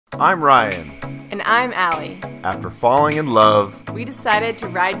I'm Ryan. And I'm Allie. After falling in love, we decided to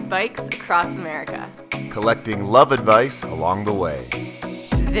ride bikes across America, collecting love advice along the way.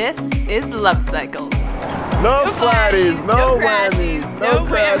 This is Love Cycles. No flatties, no crashies, whammies, no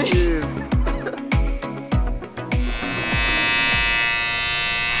crashies.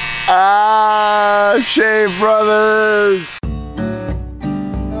 Ah, Shave Brothers!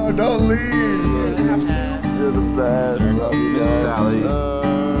 No, don't leave. You're the best. Love you, Miss Sally.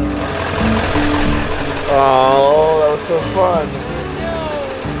 Oh, that was so fun.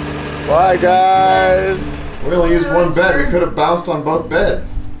 Bye, guys. We only used one bed. We could have bounced on both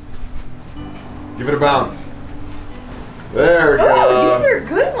beds. Give it a bounce. There we go. Oh, these are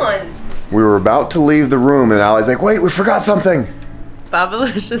good ones. We were about to leave the room, and Allie's like, "Wait, we forgot something."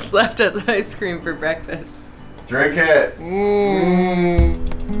 Babalicious left us ice cream for breakfast. Drink it.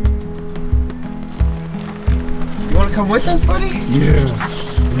 You want to come with us, buddy? Yeah.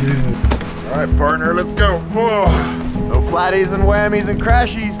 All right, partner, let's go. Whoa. No flatties and whammies and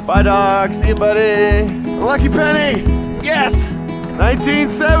crashies. Bye, dog. See you, buddy. Lucky penny. Yes.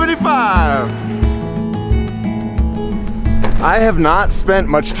 1975. I have not spent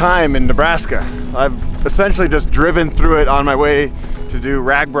much time in Nebraska. I've essentially just driven through it on my way to do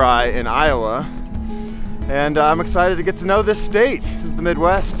Ragbri in Iowa. And I'm excited to get to know this state. This is the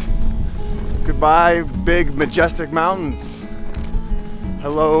Midwest. Goodbye, big, majestic mountains.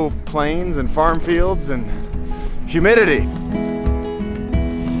 Hello, plains and farm fields and humidity.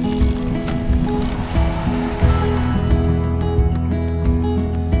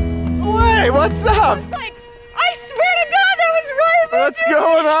 Hey, what's up? I swear to God, that was right. What's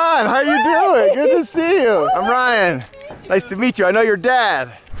going on? How you doing? Good to see you. I'm Ryan. Nice to meet you. I know your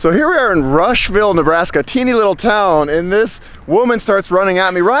dad. So here we are in Rushville, Nebraska, a teeny little town, and this woman starts running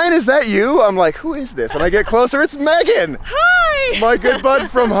at me. Ryan, is that you? I'm like, who is this? And I get closer, it's Megan. Hi. My good bud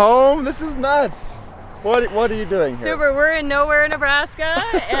from home. This is nuts. What are you doing here? Super, we're in nowhere, Nebraska,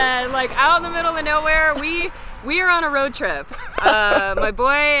 and like out in the middle of nowhere. We are on a road trip. My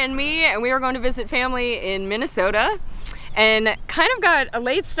boy and me, and we were going to visit family in Minnesota. And kind of got a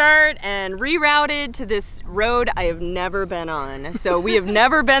late start and rerouted to this road I have never been on. So we have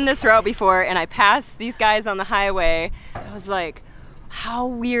never been this route before, and I passed these guys on the highway. I was like, how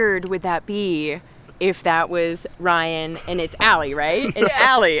weird would that be if that was Ryan and it's Allie, right? And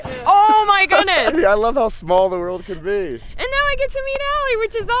Allie, oh my goodness! Yeah, I love how small the world can be. And now I get to meet Allie,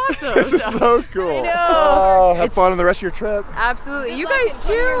 which is awesome. This is so cool. I know. Oh, have fun on the rest of your trip. Absolutely, you guys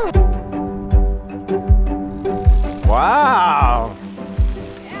too. Wow,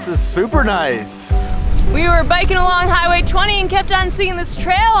 this is super nice. We were biking along Highway 20 and kept on seeing this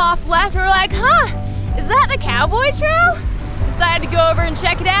trail off left, and we're like, huh, is that the cowboy trail? Decided to go over and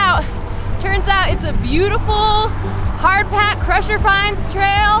check it out. Turns out it's a beautiful, hard-packed Crusher Finds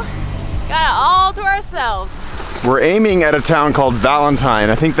trail. Got it all to ourselves. We're aiming at a town called Valentine.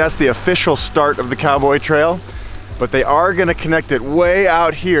 I think that's the official start of the cowboy trail, but they are gonna connect it way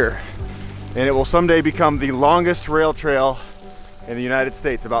out here. And it will someday become the longest rail trail in the United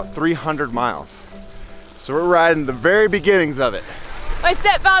States, about 300 miles. So we're riding the very beginnings of it. My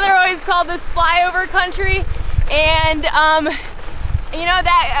stepfather always called this flyover country, and you know,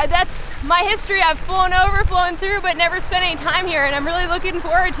 that's my history. I've flown over, flown through, but never spent any time here, and I'm really looking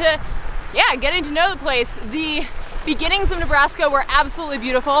forward to, yeah, getting to know the place. The beginnings of Nebraska were absolutely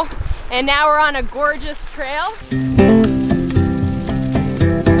beautiful, and now we're on a gorgeous trail.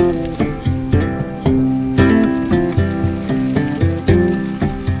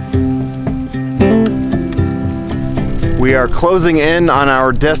 We are closing in on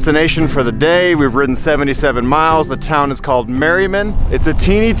our destination for the day. We've ridden 77 miles. The town is called Merriman. It's a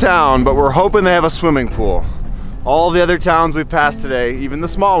teeny town, but we're hoping they have a swimming pool. All the other towns we've passed today, even the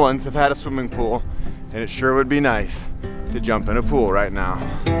small ones, have had a swimming pool, and it sure would be nice to jump in a pool right now.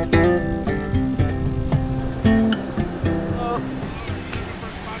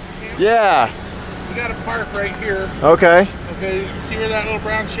 Yeah. We got a park right here. Okay. Okay, see where that little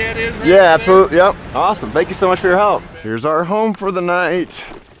brown shed is? Right Yeah, there? absolutely. Yep. Awesome. Thank you so much for your help. Here's our home for the night.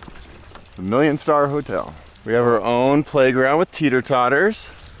 The Million Star Hotel. We have our own playground with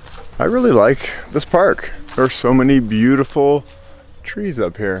teeter-totters. I really like this park. There are so many beautiful trees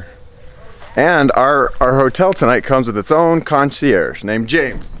up here. And our hotel tonight comes with its own concierge named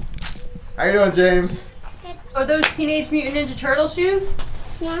James. How you doing, James? Are those Teenage Mutant Ninja Turtle shoes?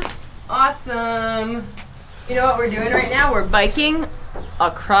 Yeah. Awesome. You know what we're doing right now? We're biking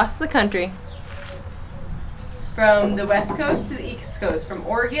across the country. From the West Coast to the East Coast, from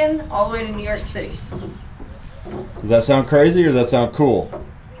Oregon all the way to New York City. Does that sound crazy or does that sound cool?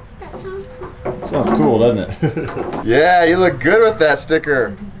 That sounds cool. Sounds cool, doesn't it? Yeah, you look good with that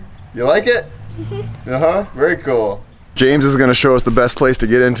sticker. You like it? Uh-huh, very cool. James is gonna show us the best place to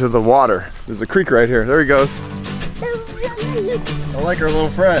get into the water. There's a creek right here. There he goes. I like our little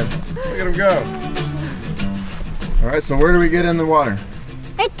friend. Look at him go. All right, so where do we get in the water?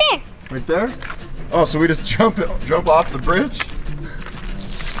 Right there. Right there? Oh, so we just jump off the bridge?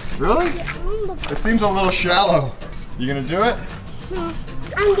 Really? It seems a little shallow. You gonna do it?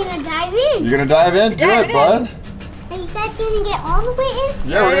 I'm gonna dive in. You gonna dive in? Do it, bud. Are you guys gonna get all the way in?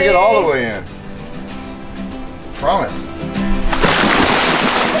 Yeah, we're gonna get all the way in. Promise.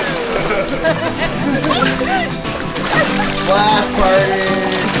 Splash party!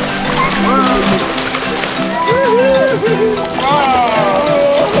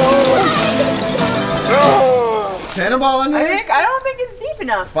 Cannonball in here? I don't think it's deep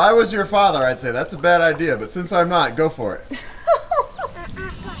enough. If I was your father, I'd say that's a bad idea, but since I'm not, go for it.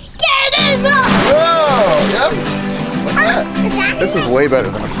 Cannonball! Whoa! Yep. Look at that. This is way better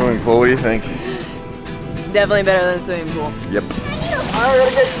than a swimming pool. What do you think? Definitely better than a swimming pool. Yep. I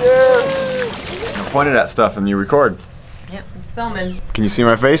gotta get you. Pointed at stuff and you record. Yep, it's filming. Can you see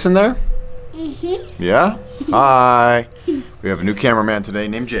my face in there? Mm-hmm. Yeah? Hi. We have a new cameraman today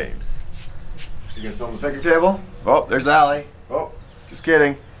named James. You gonna film the picnic table? Oh, there's Allie. Oh, just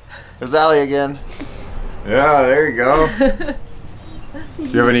kidding. There's Allie again. Yeah, there you go. Do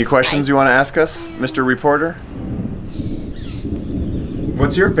you have any questions you want to ask us, Mr. Reporter?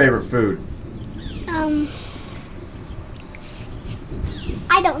 What's your favorite food?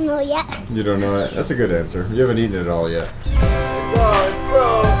 I don't know yet. You don't know it? That's a good answer. You haven't eaten it all yet. Let's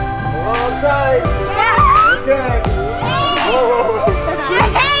go. Hold on tight. Yeah. Okay. Whoa.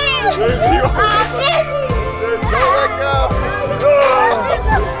 Don't let go.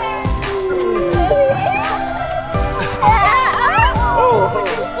 Oh.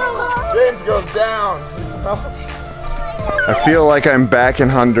 James goes down. I feel like I'm back in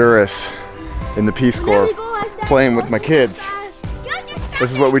Honduras in the Peace Corps playing with my kids.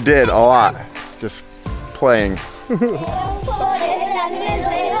 This is what we did a lot, just playing. Good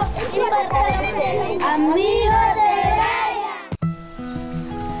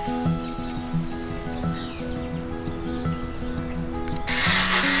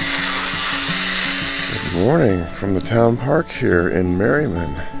morning from the town park here in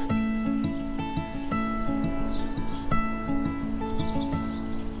Merriman.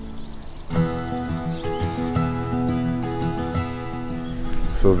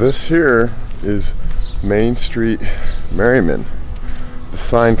 So this here is Main Street, Merriman. The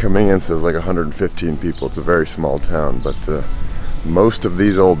sign coming in says like 115 people. It's a very small town, but most of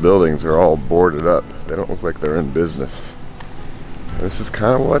these old buildings are all boarded up. They don't look like they're in business. And this is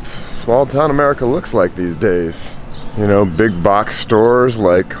kind of what small town America looks like these days. You know, big box stores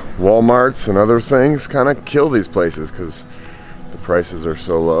like Walmarts and other things kind of kill these places because the prices are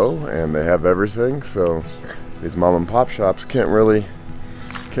so low and they have everything. So these mom and pop shops can't really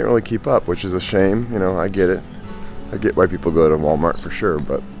keep up, which is a shame. You know, I get it. I get why people go to Walmart for sure,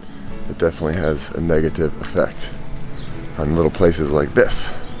 but it definitely has a negative effect on little places like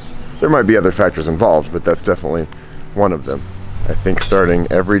this. There might be other factors involved, but that's definitely one of them. I think starting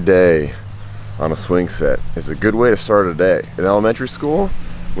every day on a swing set is a good way to start a day. In elementary school,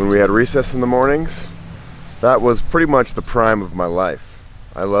 when we had recess in the mornings, that was pretty much the prime of my life.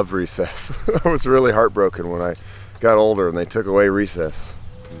 I loved recess. I was really heartbroken when I got older and they took away recess.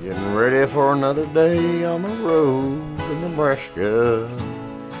 Getting ready for another day on the road in Nebraska.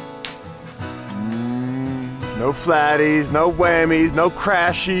 No flatties, no whammies, no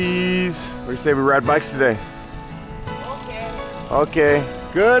crashies. What do you say we ride bikes today? Okay. Okay.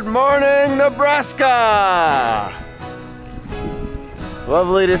 Good morning, Nebraska!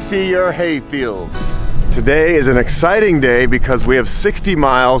 Lovely to see your hay fields. Today is an exciting day because we have 60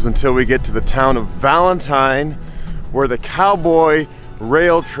 miles until we get to the town of Valentine, where the Cowboy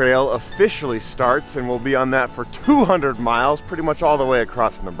Rail Trail officially starts, and we'll be on that for 200 miles, pretty much all the way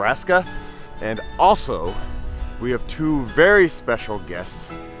across Nebraska. And also, we have two very special guests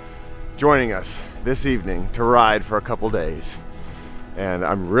joining us this evening to ride for a couple days. And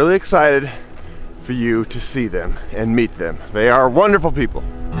I'm really excited for you to see them and meet them. They are wonderful people.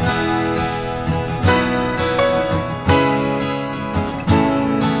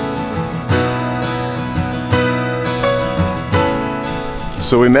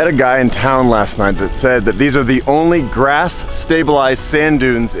 So we met a guy in town last night that said that these are the only grass-stabilized sand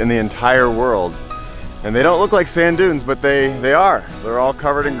dunes in the entire world. And they don't look like sand dunes, but they are. They're all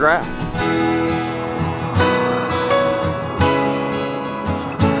covered in grass.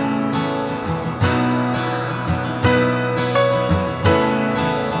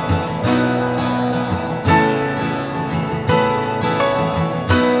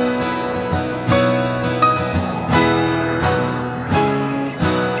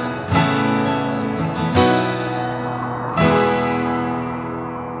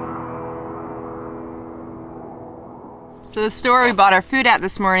 So the store we bought our food at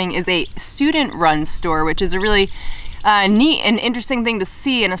this morning is a student-run store, which is a really neat and interesting thing to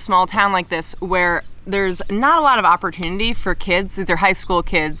see in a small town like this, where there's not a lot of opportunity for kids, these are high school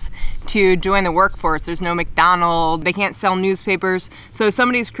kids, to join the workforce. There's no McDonald's, they can't sell newspapers. So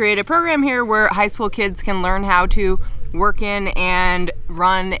somebody's created a program here where high school kids can learn how to work in and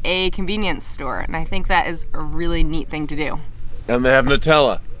run a convenience store. And I think that is a really neat thing to do. And they have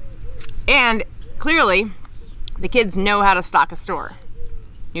Nutella. And clearly, the kids know how to stock a store.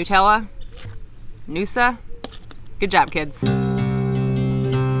 Nutella, Noosa, good job, kids.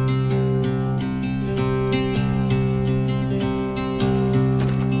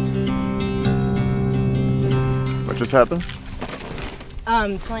 What just happened?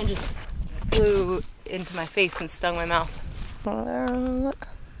 Something just flew into my face and stung my mouth.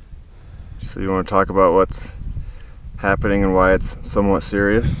 So you want to talk about what's happening and why it's somewhat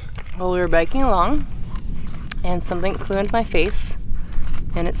serious? Well, we were biking along and something flew into my face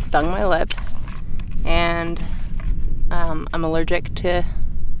and it stung my lip, and I'm allergic to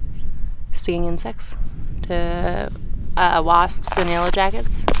stinging insects, to wasps and yellow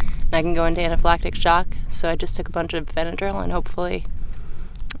jackets, and I can go into anaphylactic shock. So I just took a bunch of Benadryl and hopefully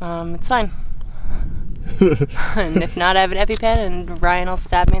it's fine. And if not, I have an EpiPen and Ryan will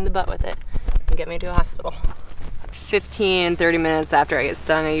stab me in the butt with it and get me to a hospital. 15, 30 minutes after I get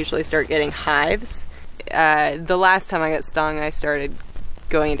stung, I usually start getting hives. The last time I got stung, I started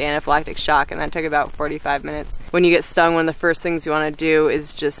going into anaphylactic shock, and that took about 45 minutes. When you get stung, one of the first things you want to do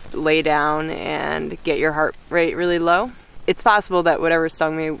is just lay down and get your heart rate really low. It's possible that whatever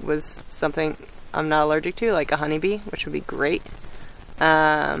stung me was something I'm not allergic to, like a honeybee, which would be great.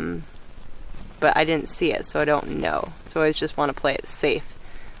 But I didn't see it, so I don't know. So I always just want to play it safe.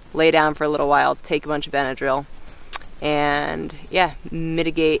 Lay down for a little while, take a bunch of Benadryl, and yeah,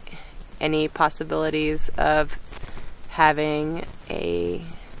 mitigate any possibilities of having a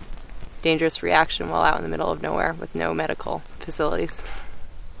dangerous reaction while out in the middle of nowhere with no medical facilities.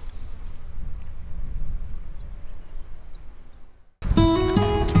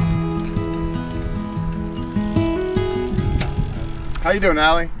 How you doing,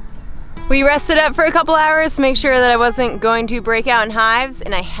 Allie? We rested up for a couple hours to make sure that I wasn't going to break out in hives,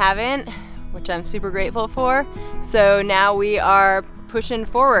 and I haven't, which I'm super grateful for. So now we are pushing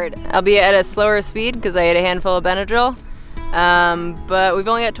forward. I'll be at a slower speed because I ate a handful of Benadryl, but we've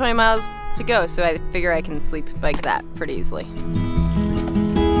only got 20 miles to go, so I figure I can sleep like that pretty easily.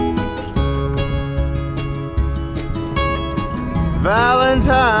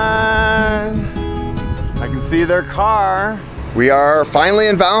 Valentine! I can see their car. We are finally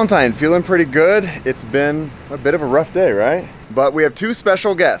in Valentine, feeling pretty good. It's been a bit of a rough day, right? But we have two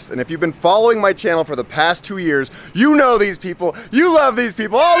special guests, and if you've been following my channel for the past 2 years, you know these people, you love these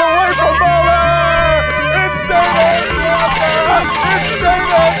people, all the way from Boulder! It's David! It's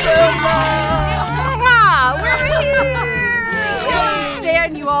David! We're here! I can't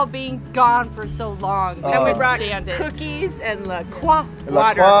stand you all being gone for so long. And we brought cookies and La Croix water.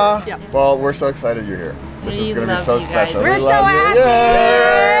 La Croix? Yep. Well, we're so excited you're here. This is going to be so special. We're so love you. happy!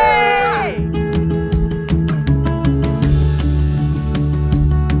 Yay!